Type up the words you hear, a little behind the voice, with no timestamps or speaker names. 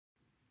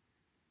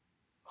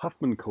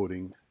Huffman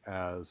coding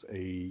as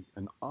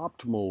an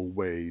optimal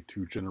way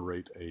to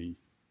generate a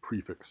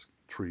prefix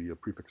tree, a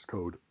prefix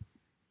code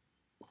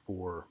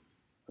for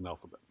an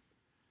alphabet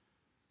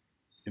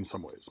in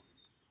some ways.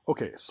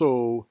 Okay,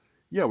 so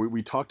yeah,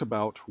 we talked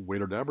about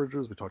weighted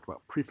averages, we talked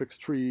about prefix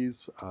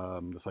trees,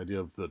 this idea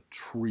of the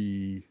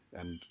tree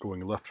and going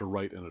left to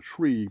right in a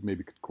tree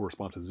maybe could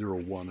correspond to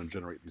 0, 1 and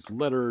generate these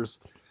letters.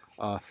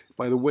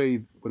 By the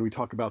way, when we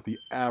talk about the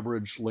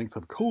average length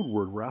of code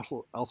word, we're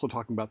also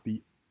talking about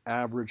the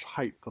average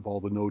height of all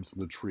the nodes in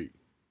the tree,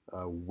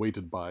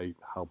 weighted by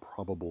how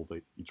probable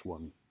each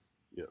one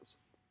is,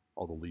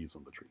 all the leaves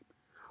in the tree.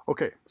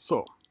 Okay,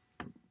 so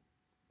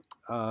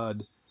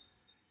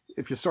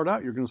if you start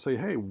out, you're going to say,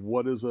 hey,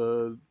 what's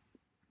the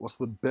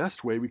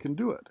best way we can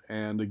do it?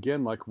 And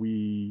again, like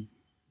we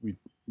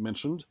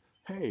mentioned,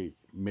 hey,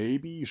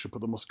 maybe you should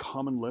put the most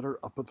common letter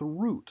up at the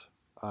root.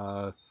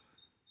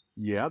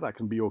 Yeah, that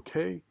can be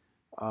okay,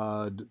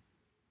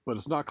 but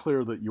it's not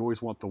clear that you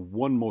always want the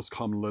one most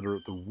common letter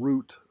at the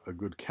root. A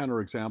good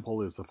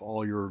counterexample is if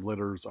all your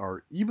letters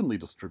are evenly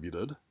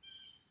distributed,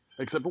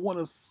 except one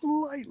is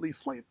slightly,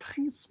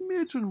 tiny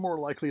smidgen more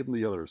likely than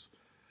the others.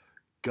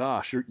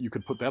 Gosh, you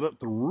could put that at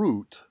the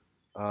root,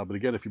 but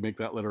again, if you make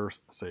that letter,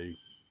 say,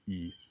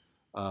 E,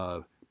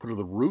 put it at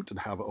the root and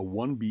have a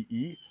 1 be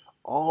E,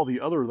 all the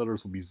other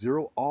letters will be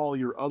 0. All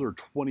your other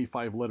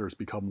 25 letters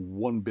become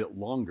 1 bit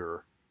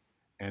longer,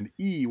 and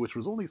E, which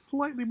was only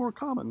slightly more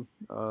common,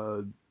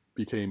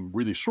 became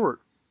really short.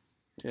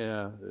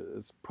 Yeah,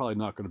 it's probably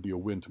not going to be a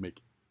win to make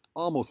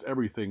almost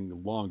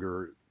everything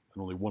longer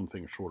and only one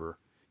thing shorter,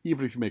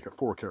 even if you make it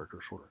 4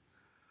 characters shorter.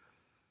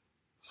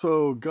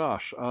 So,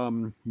 gosh,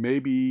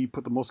 maybe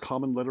put the most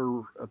common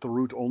letter at the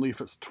root only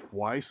if it's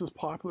twice as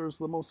popular as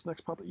the most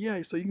next popular.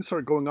 Yeah, so you can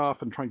start going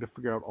off and trying to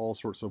figure out all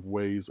sorts of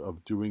ways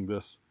of doing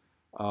this.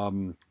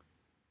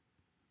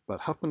 But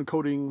Huffman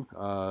coding,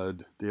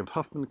 David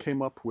Huffman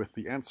came up with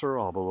the answer.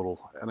 I'll have a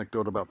little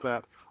anecdote about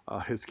that.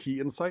 His key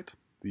insight: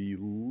 the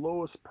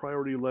lowest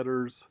priority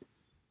letters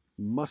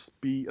must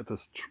be at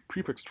this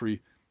prefix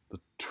tree. The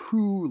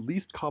 2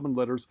 least common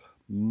letters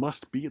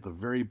must be at the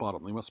very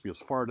bottom. They must be as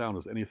far down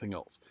as anything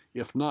else.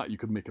 If not, you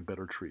could make a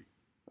better tree.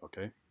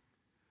 Okay.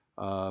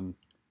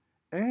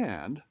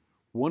 And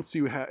once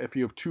if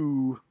you have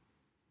two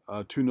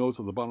nodes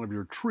at the bottom of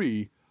your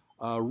tree,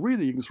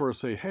 really you can sort of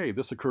say, hey,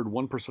 this occurred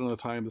 1% of the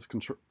time. This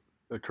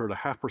occurred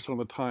 0.5% of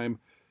the time.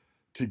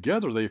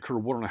 Together, they occur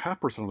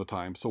 1.5% of the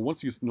time. So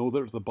once you know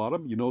they're at the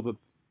bottom, you know that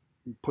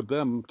you put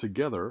them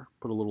together,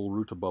 put a little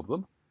root above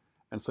them,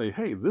 and say,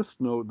 hey, this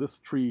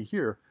tree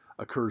here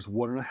occurs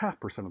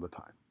 1.5% of the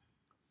time.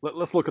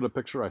 Let's look at a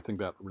picture. I think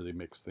that really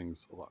makes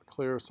things a lot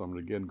clearer. So I'm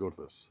going to again go to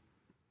this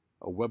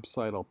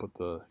website. I'll put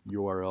the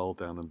URL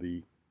down in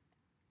the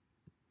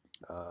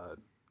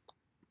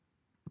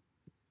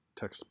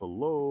text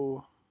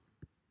below.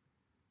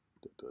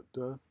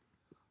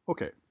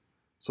 Okay,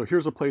 so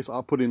here's a place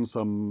I'll put in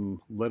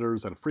some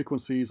letters and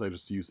frequencies. I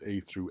just use A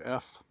through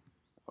F.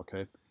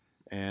 Okay,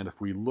 and if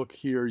we look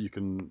here, you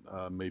can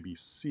maybe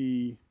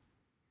see.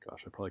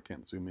 Gosh, I probably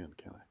can't zoom in,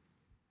 can I?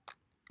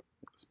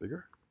 Make this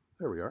bigger.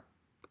 There we are.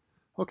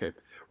 Okay,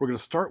 we're going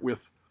to start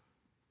with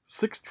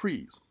 6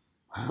 trees,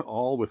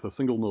 all with a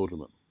single node in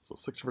them. So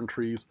 6 different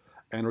trees,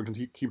 and we're going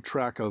to keep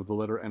track of the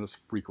letter and its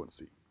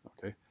frequency.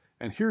 Okay,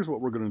 and here's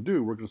what we're going to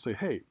do. We're going to say,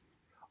 hey,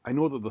 I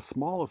know that the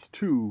smallest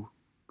 2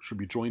 should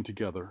be joined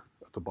together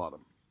at the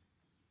bottom.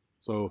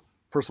 So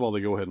first of all,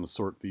 they go ahead and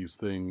sort these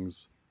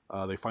things.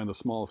 They find the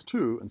smallest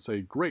 2 and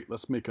say, great,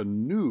 let's make a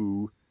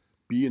new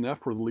B and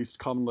F were the least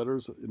common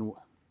letters in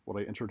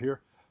what I entered here.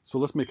 So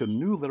let's make a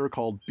new letter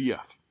called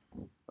BF.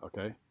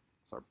 Okay,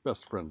 it's our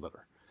best friend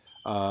letter.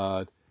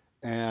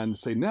 And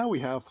say now we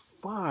have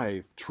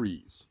 5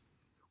 trees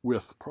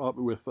with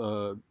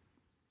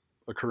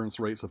occurrence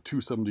rates of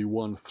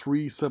 271,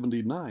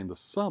 379. The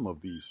sum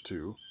of these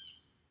two,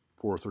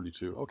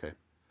 432. Okay,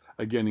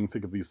 again, you can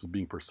think of these as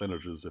being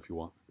percentages if you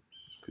want,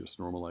 if you just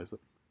normalize it.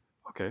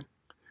 Okay,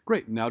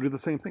 great. Now do the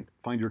same thing.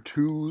 Find your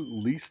 2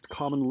 least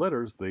common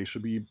letters. They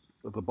should be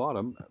at the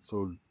bottom,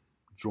 so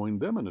join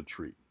them in a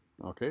tree.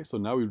 Okay, so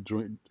now we've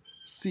joined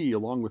C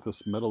along with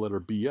this meta letter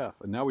BF,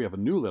 and now we have a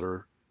new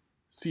letter,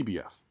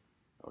 CBF.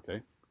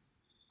 Okay,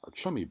 our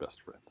chummy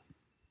best friend.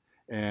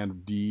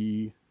 And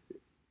D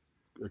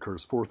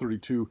occurs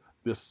 432.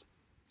 This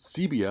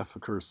CBF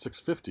occurs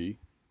 650.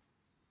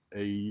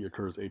 A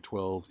occurs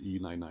 812,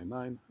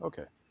 E999.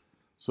 Okay,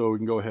 so we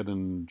can go ahead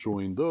and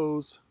join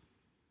those.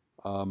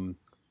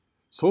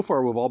 So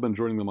far, we've all been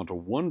joining them onto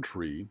one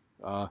tree,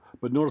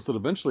 but notice that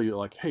eventually,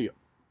 like, hey,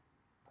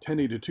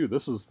 1082,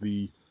 this is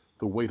the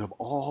weight of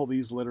all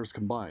these letters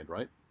combined,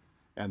 right?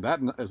 And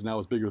that is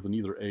now bigger than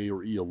either A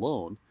or E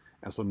alone.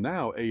 And so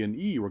now A and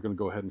E, we're going to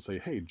go ahead and say,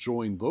 hey,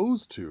 join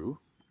those 2.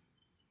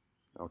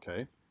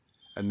 Okay,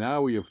 and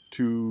now we have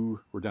 2,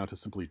 we're down to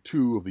simply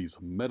 2 of these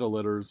meta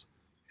letters,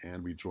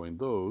 and we join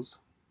those.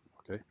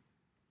 Okay,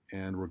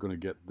 and we're going to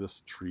get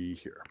this tree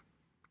here.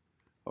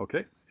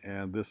 Okay,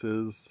 and this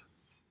is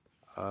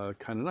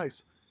kind of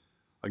nice.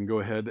 I can go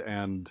ahead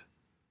and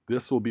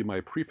This will be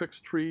my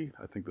prefix tree.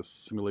 I think this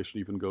simulation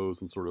even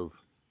goes and sort of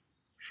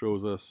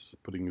shows us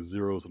putting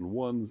zeros and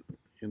ones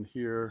in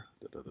here.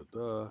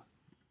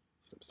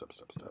 Step, step,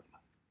 step, step.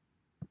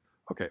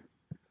 Okay.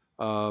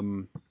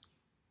 And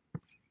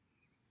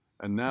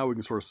now we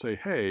can sort of say,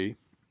 hey,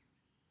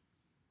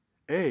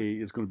 A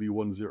is going to be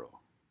 1, 0.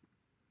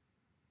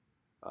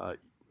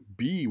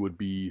 B would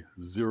be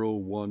 0,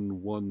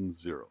 1, 1,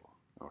 0.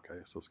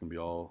 Okay, so it's going to be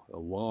all a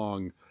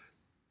long.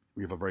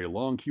 We have a very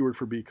long keyword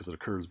for B because it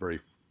occurs very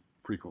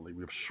frequently. We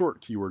have short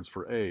keywords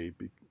for A.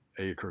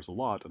 A occurs a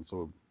lot, and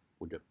so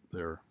we'll get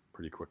there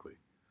pretty quickly.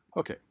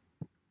 Okay.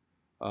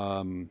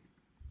 And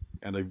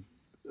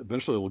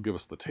eventually it'll give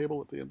us the table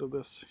at the end of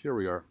this. Here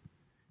we are.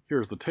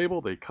 Here's the table.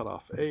 They cut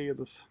off A in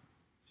this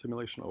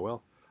simulation.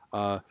 Oh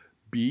well.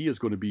 B is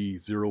going to be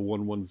 0,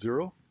 1, 1,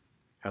 0.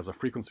 Has a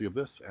frequency of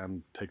this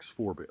and takes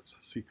 4 bits.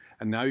 See,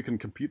 and now you can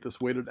compute this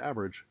weighted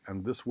average,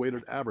 and this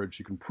weighted average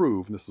you can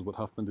prove, and this is what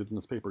Huffman did in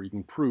his paper, you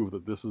can prove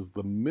that this is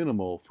the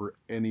minimal for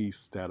any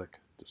static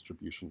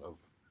distribution of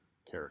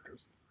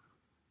characters.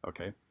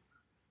 Okay,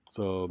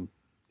 so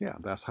yeah,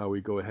 that's how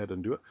we go ahead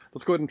and do it.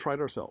 Let's go ahead and try it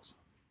ourselves.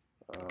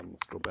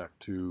 Let's go back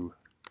to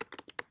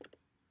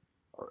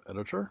our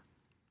editor.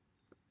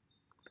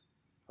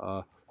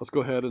 Let's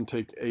go ahead and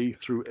take A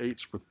through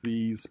H with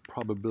these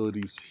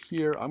probabilities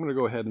here. I'm going to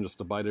go ahead and just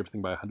divide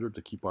everything by 100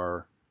 to keep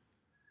our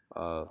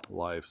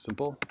lives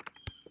simple.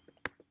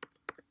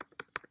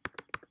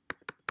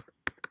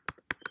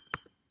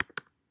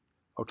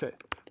 Okay,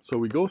 so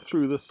we go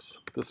through this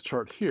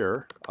chart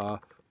here.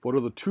 What are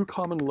the 2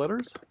 common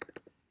letters?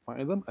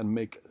 Find them and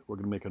we're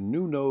going to make a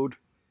new node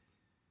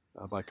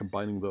by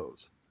combining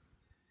those.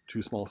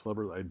 2 smallest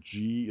letters.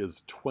 G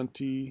is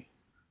 20.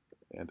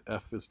 And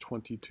F is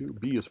 22.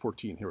 B is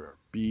 14. Here we are.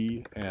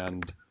 B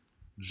and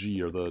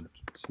G are the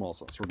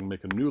smallest ones. So we're going to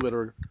make a new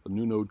letter, a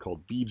new node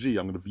called BG.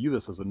 I'm going to view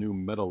this as a new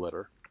meta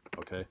letter.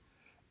 Okay.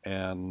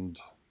 And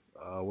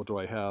what do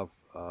I have?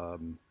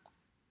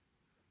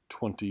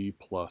 20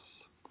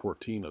 plus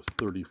 14 is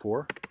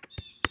 34.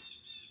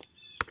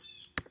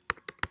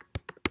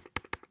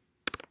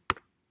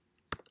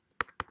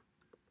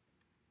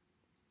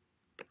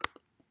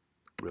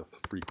 With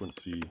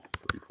frequency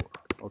 34.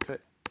 Okay.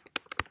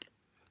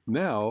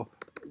 Now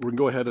we're going to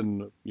go ahead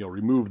and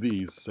remove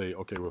these. Say,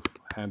 okay, we've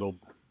handled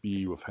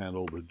B, we've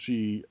handled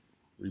G.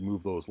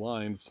 Remove those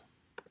lines.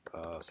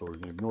 So we're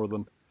going to ignore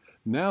them.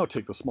 Now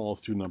take the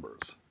smallest 2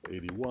 numbers.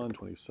 81,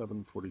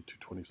 27, 42,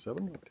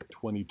 27. Okay,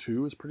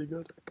 22 is pretty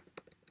good.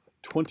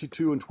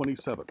 22 and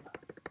 27.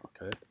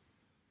 Okay,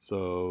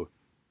 so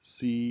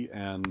C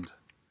and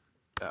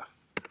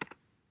F.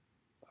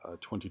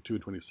 22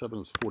 and 27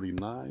 is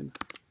 49.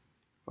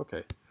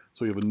 Okay,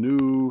 so we have a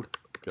new.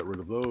 Get rid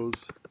of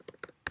those.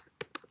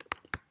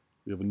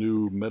 We have a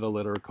new meta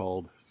letter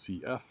called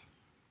CF.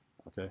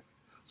 Okay,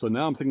 so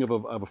now I'm thinking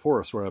of a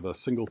forest where I have a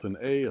singleton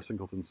A, a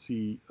singleton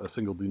C, a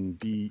singleton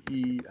D,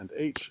 E, and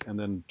H, and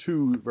then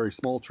 2 very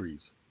small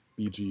trees,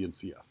 BG and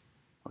CF.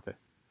 Okay,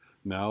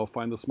 now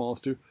find the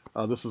smallest 2.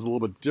 This is a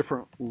little bit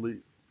different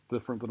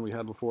than we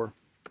had before,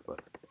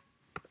 but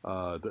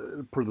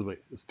put it this way,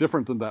 it's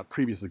different than that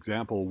previous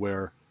example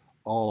where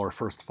all our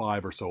first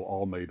 5 or so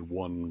all made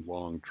one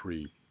long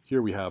tree.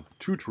 Here we have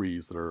 2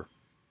 trees that are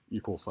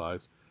equal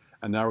size.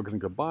 And now we're going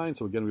to combine.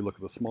 So again, we look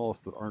at the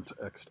smallest that aren't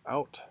x'd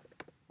out.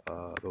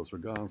 Those are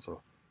gone.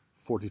 So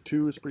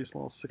 42 is pretty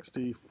small.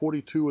 60,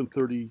 42, and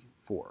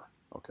 34.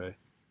 Okay,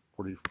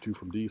 42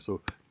 from D.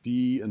 So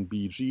D and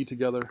BG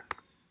together.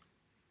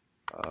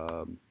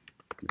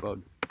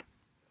 Debug.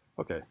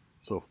 Okay,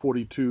 so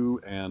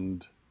 42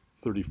 and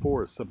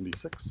 34 is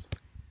 76.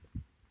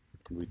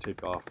 And we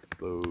take off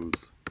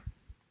those.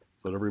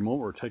 So at every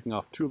moment, we're taking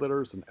off 2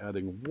 letters and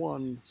adding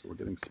 1. So we're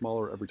getting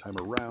smaller every time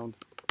around.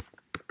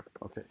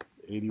 Okay.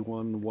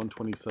 81,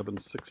 127,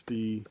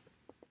 60,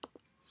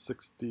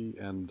 60,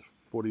 and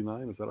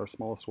 49. Is that our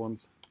smallest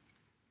ones?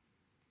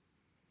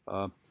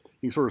 You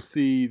can sort of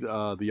see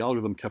the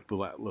algorithm kept the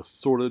list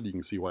sorted. You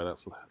can see why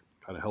that's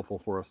kind of helpful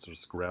for us to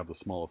just grab the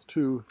smallest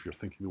 2. If you're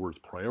thinking the words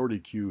priority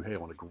queue, hey, I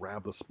want to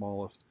grab the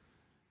smallest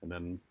and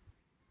then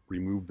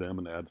remove them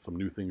and add some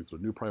new things to a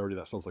new priority.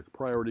 That sounds like a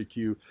priority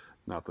queue.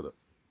 Not that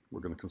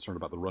we're going to be concerned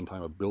about the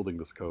runtime of building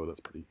this code.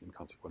 That's pretty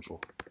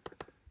inconsequential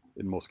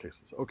in most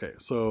cases. Okay,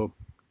 so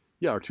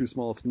yeah, our 2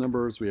 smallest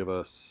numbers, we have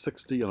a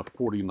 60 and a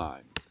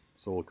 49.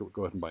 So we'll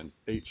go ahead and bind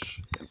H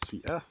and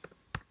CF.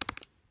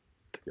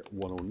 Get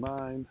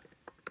 109.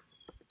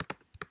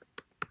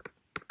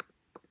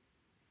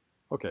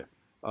 Okay.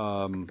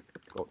 Oh,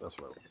 that's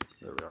what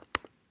there we are.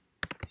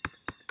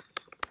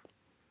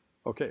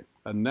 Okay,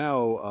 and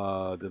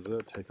now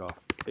take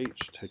off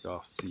H, take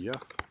off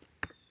CF.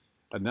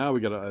 And now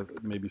we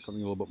got maybe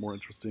something a little bit more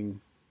interesting.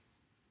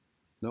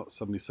 No,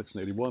 76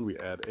 and 81, we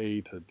add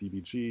A to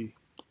DBG.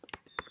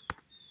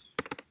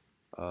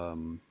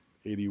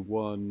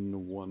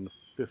 81,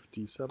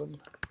 157. That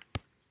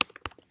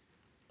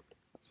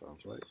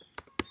sounds right.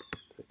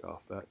 Take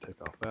off that, take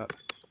off that.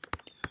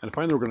 And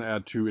finally, we're going to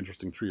add 2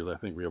 interesting trees, I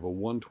think. We have a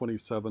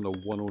 127, a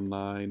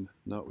 109.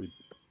 No, we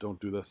don't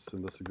do this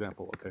in this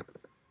example, okay.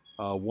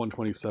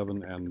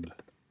 127 and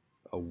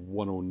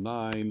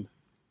 109.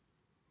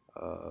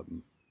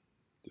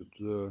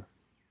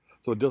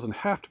 So it doesn't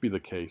have to be the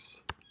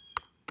case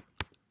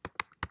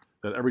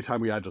that every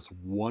time we add just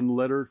one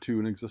letter to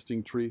an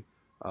existing tree,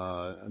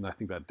 and I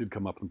think that did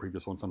come up in the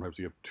previous one, sometimes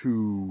you have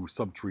two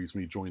subtrees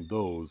when you join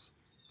those,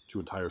 two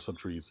entire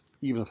subtrees,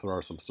 even if there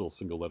are some still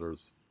single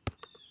letters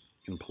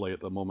in play at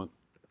the moment.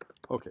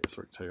 Okay,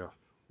 so we can take off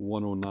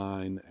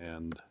 109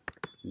 and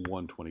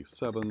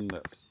 127.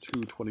 That's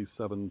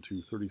 227,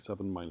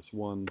 237 minus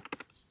 1,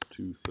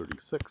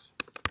 236.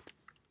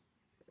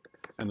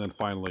 And then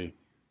finally,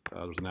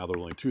 now there are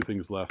only two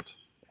things left,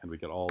 and we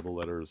get all the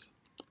letters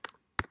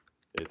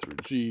A through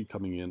G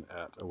coming in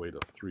at a weight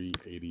of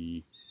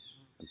 380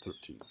 and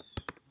 13.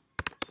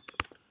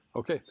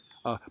 Okay,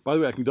 by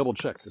the way, I can double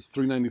check. Is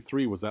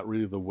 393, was that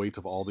really the weight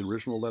of all the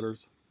original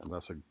letters? And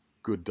that's a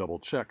good double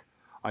check.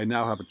 I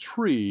now have a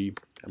tree,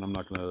 and I'm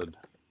not going to,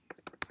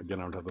 again,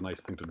 I don't have the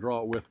nice thing to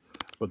draw it with,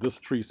 but this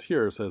tree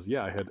here says,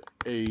 yeah, I had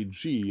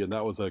AG, and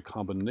that was a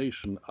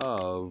combination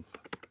of,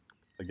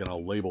 again,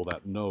 I'll label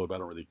that node, but I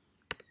don't really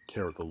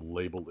care what the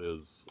label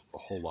is a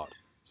whole lot.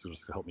 So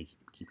just to help me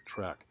keep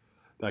track.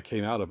 That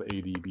came out of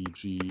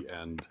ADBG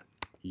and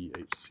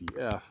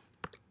EHCF.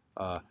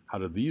 How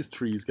did these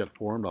trees get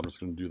formed? I'm just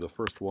going to do the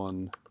first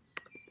one.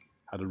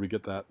 How did we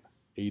get that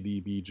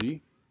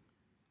ADBG?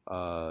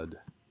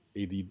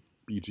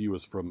 ADBG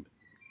was from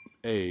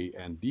A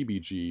and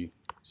DBG,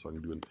 so I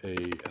can do an A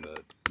and a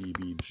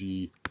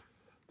DBG.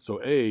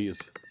 So A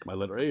is, my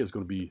letter A is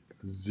going to be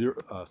zero,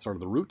 start of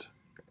the root,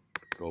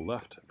 go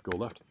left, go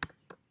left.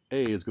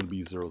 A is going to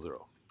be 0,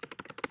 0.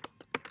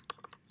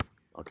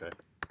 Okay.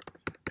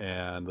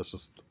 And let's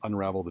just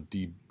unravel the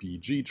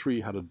DBG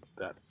tree. How did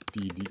that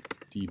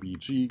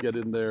DBG get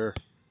in there?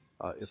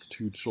 Its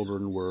two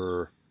children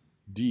were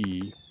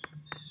D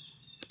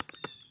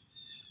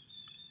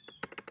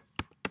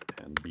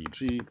and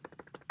BG.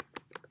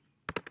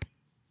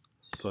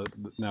 So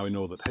now we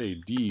know that, hey,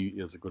 D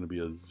is going to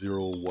be a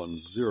 0, 1,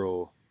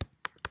 0.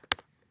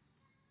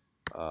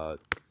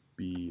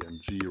 B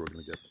and G, we're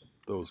going to get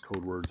those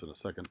code words in a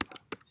second.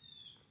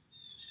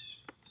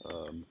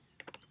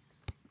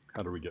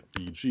 How do we get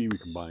BG? We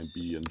combine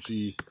B and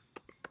G.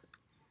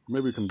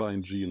 Maybe we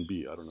combine G and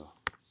B, I don't know.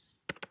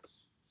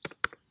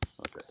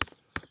 Okay.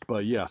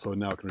 But yeah, so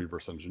now I can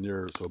reverse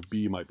engineer. So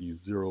B might be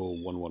 0,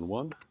 1, 1,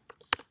 1.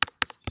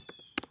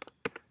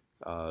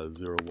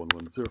 0, 1,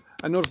 1, 0.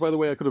 I noticed, by the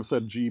way, I could have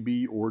said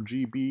GB or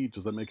GB.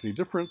 Does that make any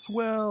difference?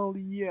 Well,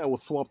 yeah, we'll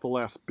swap the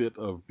last bit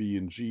of B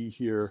and G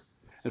here.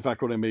 In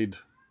fact, when I made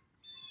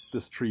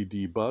this tree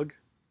debug,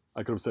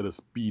 I could have said it's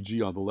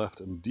BG on the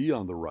left and D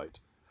on the right.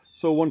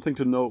 So one thing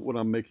to note when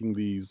I'm making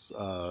these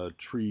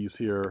trees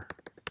here,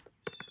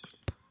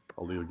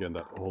 I'll leave again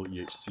that whole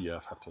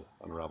EHCF, have to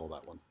unravel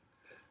that one.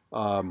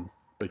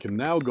 They can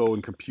now go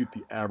and compute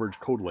the average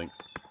code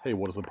length. Hey,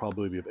 what is the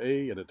probability of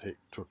A? And it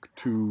took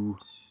 2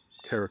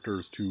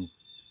 characters, 2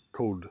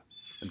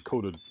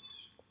 encoded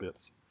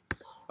bits,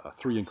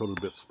 3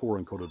 encoded bits, 4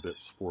 encoded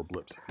bits, 4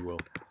 blips, if you will.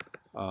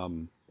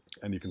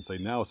 And you can say,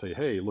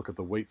 hey, look at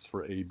the weights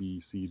for A, B,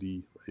 C,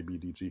 D, A, B,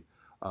 D, G.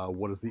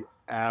 What is the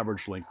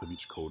average length of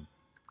each code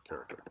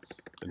character,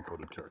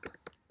 encoded character?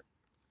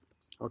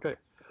 Okay,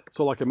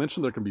 so like I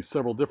mentioned, there can be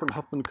several different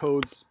Huffman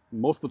codes.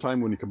 Most of the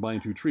time when you combine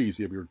 2 trees,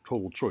 you have your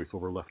total choice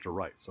over left or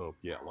right. So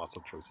yeah, lots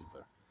of choices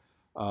there.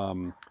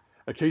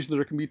 Occasionally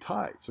there can be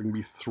ties. There can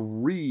be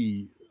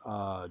 3,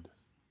 or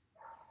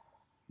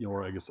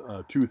I guess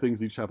 2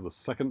 things each have the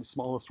second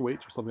smallest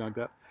weight or something like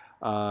that.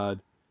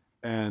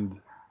 And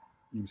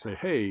you can say,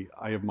 hey,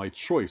 I have my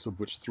choice of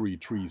which 3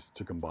 trees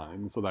to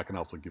combine. So that can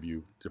also give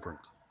you different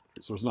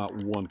trees. So there's not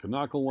one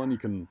canonical one. You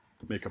can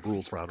make up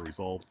rules for how to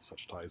resolve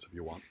such ties if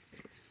you want.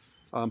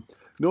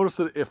 Notice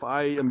that if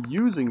I am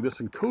using this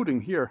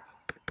encoding here,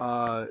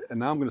 and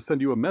now I'm going to send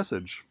you a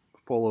message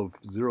full of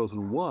zeros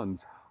and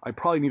ones, I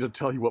probably need to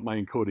tell you what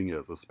my encoding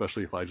is,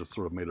 especially if I just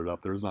sort of made it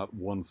up. There's not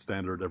one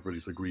standard.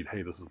 Everybody's agreed,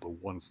 hey, this is the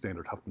one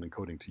standard Huffman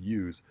encoding to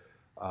use.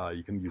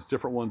 You can use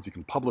different ones. You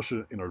can publish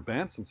it in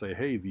advance and say,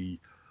 hey, the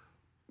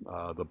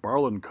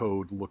Barlin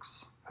code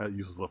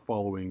uses the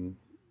following,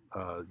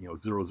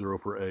 0, 0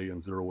 for A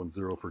and 0, 1,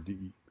 0 for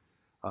D.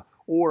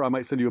 Or I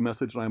might send you a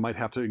message and I might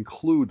have to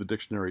include the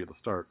dictionary at the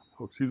start.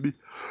 Oh, excuse me.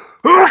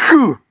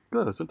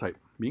 That's so tight.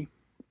 Me?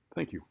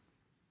 Thank you.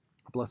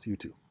 Bless you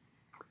too.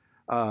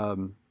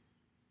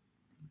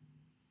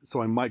 So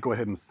I might go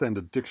ahead and send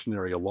a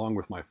dictionary along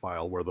with my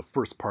file where the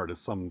first part is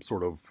some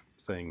sort of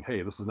saying,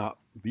 hey, this is not,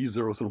 these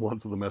zeros and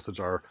ones of the message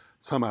are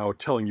somehow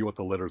telling you what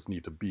the letters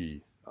need to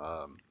be.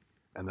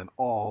 And then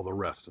all the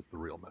rest is the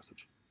real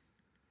message.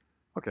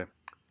 Okay.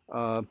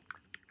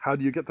 How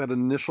do you get that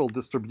initial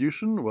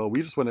distribution? Well,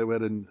 we just went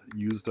ahead and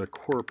used a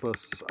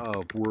corpus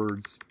of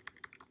words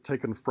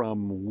taken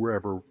from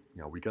wherever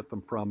we get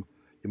them from.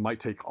 You might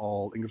take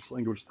all English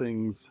language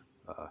things.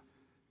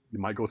 You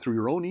might go through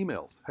your own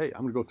emails. Hey,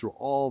 I'm going to go through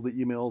all the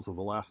emails of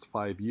the last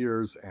 5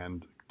 years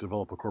and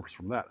develop a corpus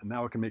from that. And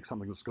now I can make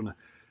something that's going to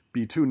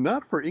be tuned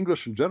not for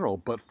English in general,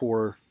 but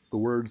for the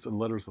words and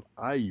letters that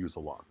I use a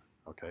lot.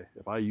 Okay,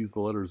 if I use the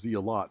letter Z a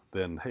lot,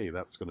 then hey,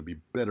 that's going to be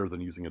better than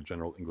using a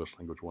general English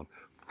language one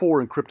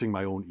for encrypting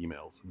my own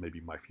emails, maybe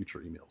my future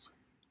emails.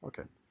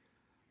 Okay.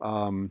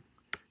 Um,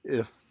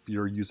 if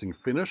you're using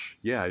Finnish,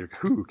 yeah,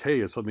 K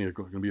is suddenly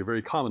going to be a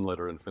very common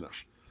letter in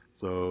Finnish.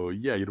 So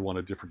yeah, you'd want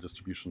a different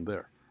distribution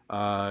there.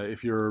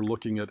 If you're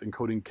looking at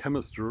encoding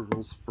chemist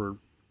journals for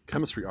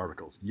chemistry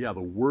articles, yeah,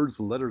 the words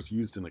and letters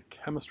used in a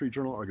chemistry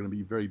journal are going to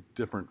be very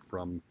different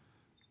from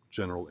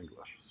general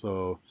English.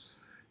 So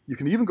you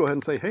can even go ahead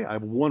and say, hey, I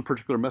have one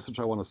particular message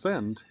I want to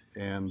send,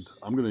 and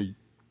I'm going to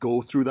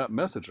go through that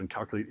message and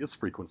calculate its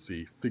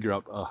frequency, figure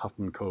out a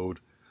Huffman code,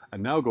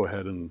 and now go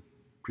ahead and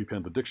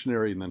prepend the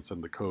dictionary and then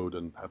send the code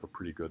and have a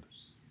pretty good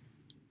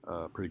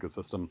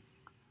system.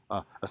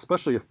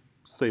 Especially if,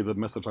 say, the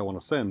message I want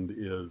to send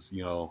is,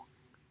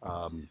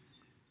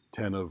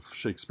 10 of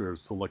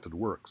Shakespeare's selected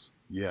works.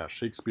 Yeah,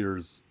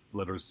 Shakespeare's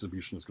letter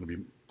distribution is going to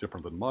be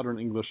different than modern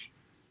English.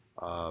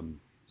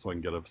 So I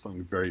can get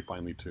something very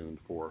finely tuned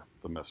for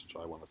the message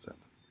I want to send.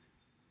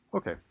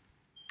 Okay,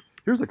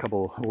 here's a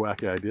couple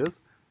wacky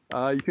ideas.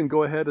 You can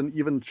go ahead and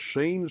even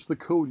change the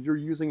code you're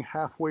using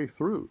halfway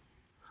through.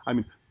 I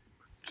mean,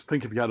 just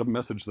think if you had a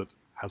message that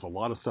has a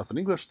lot of stuff in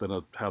English, then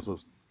it has a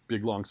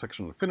big long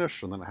section in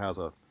Finnish, and then it has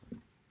a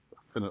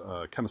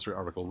chemistry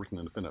article written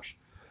in Finnish.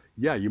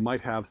 Yeah, you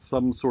might have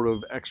some sort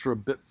of extra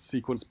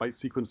byte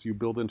sequence you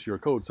build into your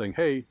code saying,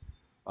 hey,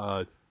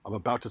 I'm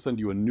about to send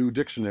you a new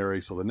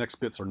dictionary, so the next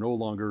bits are no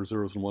longer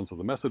zeros and ones of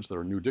the message,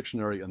 they're a new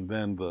dictionary, and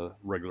then the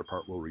regular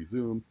part will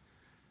resume.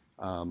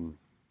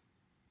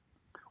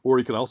 Or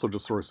you can also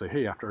just sort of say,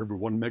 hey, after every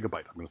 1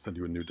 megabyte, I'm going to send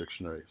you a new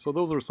dictionary. So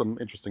those are some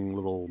interesting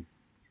little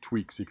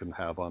tweaks you can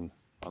have on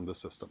this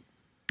system.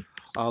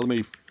 Let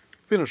me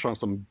finish on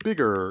some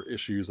bigger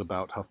issues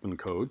about Huffman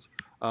codes.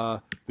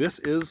 This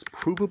is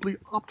provably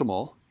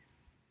optimal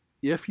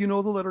if you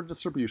know the letter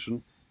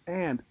distribution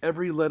and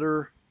every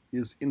letter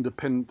is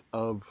independent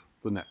of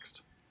the next.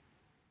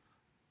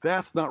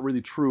 That's not really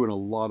true in a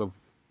lot of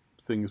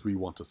things we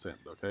want to send,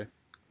 okay?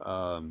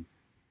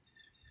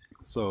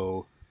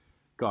 So,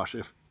 gosh,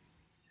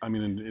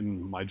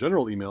 in my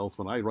general emails,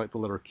 when I write the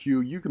letter Q,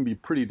 you can be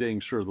pretty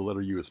dang sure the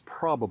letter U is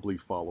probably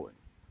following.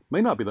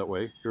 May not be that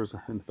way. Here's,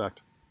 in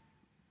fact,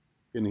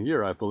 in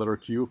here, I have the letter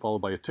Q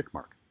followed by a tick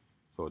mark.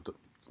 So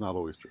it's not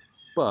always true.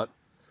 But,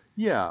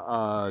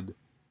 yeah,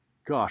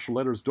 gosh,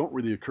 letters don't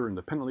really occur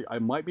independently. I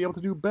might be able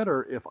to do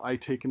better if I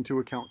take into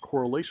account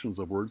correlations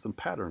of words and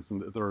patterns,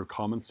 and there are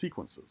common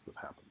sequences that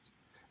happens.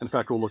 In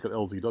fact, we'll look at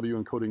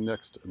LZW encoding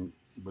next,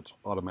 which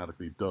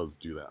automatically does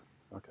do that.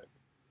 Okay.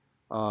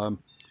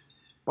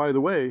 By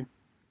the way,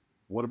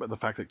 what about the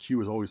fact that Q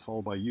is always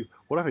followed by U?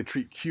 What if I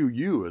treat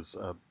QU as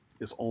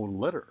its own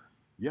letter?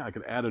 Yeah, I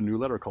could add a new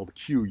letter called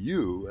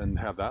QU and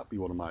have that be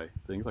one of my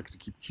things. I could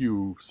keep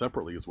Q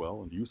separately as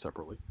well and U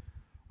separately.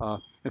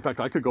 In fact,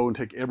 I could go and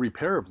take every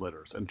pair of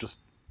letters and just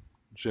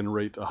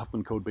generate a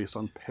Huffman code based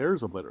on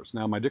pairs of letters.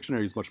 Now, my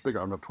dictionary is much bigger.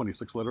 I don't have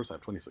 26 letters. I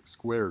have 26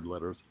 squared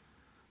letters.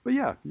 But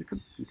yeah, you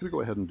could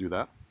go ahead and do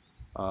that.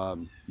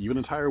 Even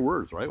entire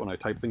words, right? When I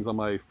type things on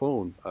my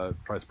phone, it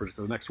tries to predict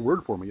the next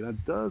word for me, and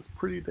it does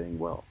pretty dang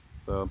well.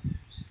 So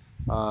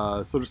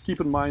just keep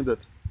in mind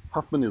that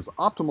Huffman is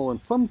optimal in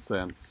some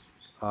sense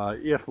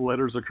if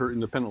letters occur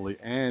independently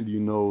and you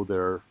know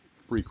their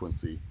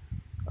frequency.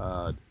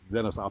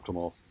 Then it's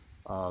optimal.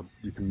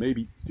 You can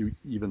maybe do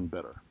even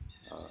better.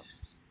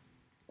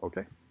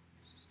 Okay.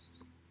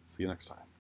 See you next time.